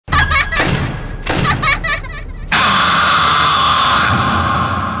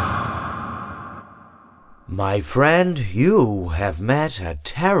My friend, you have met a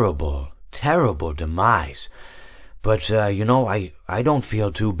terrible, terrible demise. But, I don't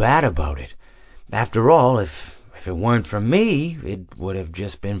feel too bad about it. After all, if it weren't from me, it would have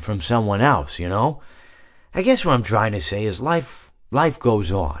just been from someone else, I guess what I'm trying to say is life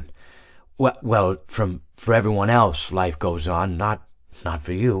goes on. Well, for everyone else, life goes on, not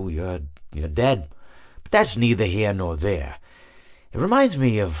for you. You're dead. But that's neither here nor there. It reminds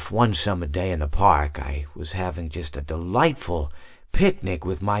me of one summer day in the park. I was having just a delightful picnic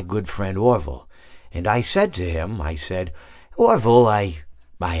with my good friend Orville. And I said to him, Orville, I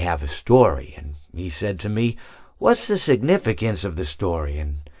have a story. And he said to me, what's the significance of the story?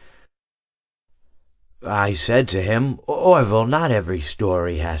 And I said to him, Orville, not every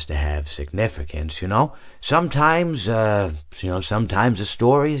story has to have significance, Sometimes a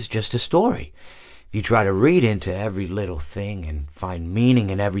story is just a story. If you try to read into every little thing and find meaning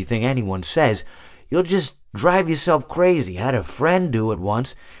in everything anyone says, you'll just drive yourself crazy. I had a friend do it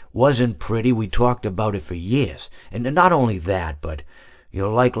once. Wasn't pretty. We talked about it for years. And not only that, but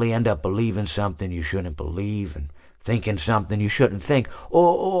you'll likely end up believing something you shouldn't believe and thinking something you shouldn't think,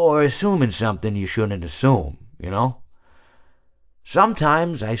 or assuming something you shouldn't assume,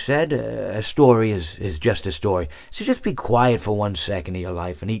 Sometimes, I said, a story is just a story. So just be quiet for 1 second of your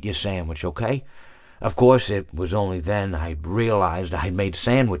life and eat your sandwich, okay? Of course, it was only then I realized I'd made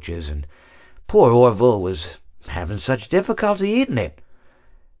sandwiches, and poor Orville was having such difficulty eating it.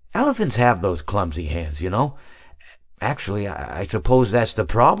 Elephants have those clumsy hands, Actually, I suppose that's the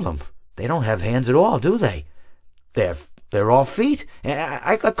problem. They don't have hands at all, do they? They're all feet.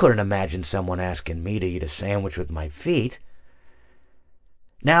 I couldn't imagine someone asking me to eat a sandwich with my feet.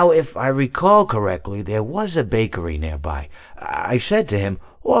 Now, if I recall correctly, there was a bakery nearby. I said to him,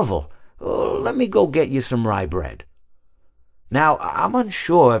 Orville, let me go get you some rye bread. Now, I'm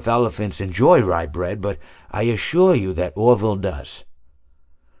unsure if elephants enjoy rye bread, but I assure you that Orville does.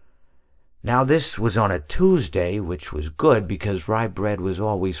 Now, this was on a Tuesday, which was good because rye bread was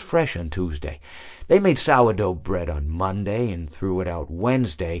always fresh on Tuesday. They made sourdough bread on Monday and threw it out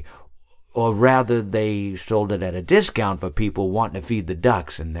Wednesday, or rather, they sold it at a discount for people wanting to feed the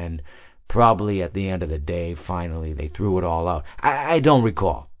ducks, and then probably at the end of the day, finally, they threw it all out. I don't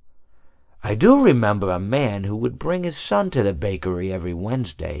recall. I do remember a man who would bring his son to the bakery every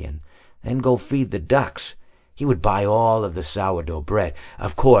Wednesday and then go feed the ducks. He would buy all of the sourdough bread.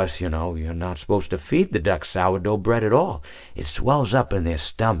 Of course, you're not supposed to feed the ducks sourdough bread at all. It swells up in their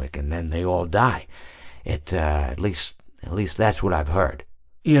stomach and then they all die. At least that's what I've heard.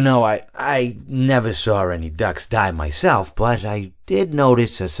 I never saw any ducks die myself, but I did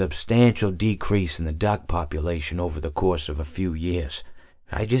notice a substantial decrease in the duck population over the course of a few years.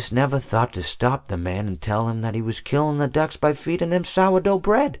 I just never thought to stop the man and tell him that he was killing the ducks by feeding them sourdough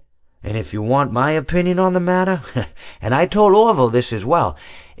bread. And if you want my opinion on the matter, and I told Orville this as well,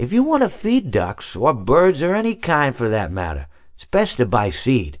 if you want to feed ducks, or birds, or any kind for that matter, it's best to buy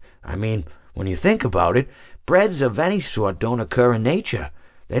seed. I mean, when you think about it, breads of any sort don't occur in nature.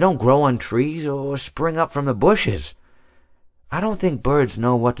 They don't grow on trees or spring up from the bushes. I don't think birds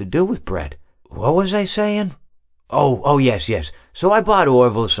know what to do with bread. What was I saying? Oh, yes. So I bought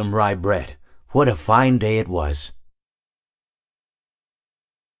Orville some rye bread. What a fine day it was.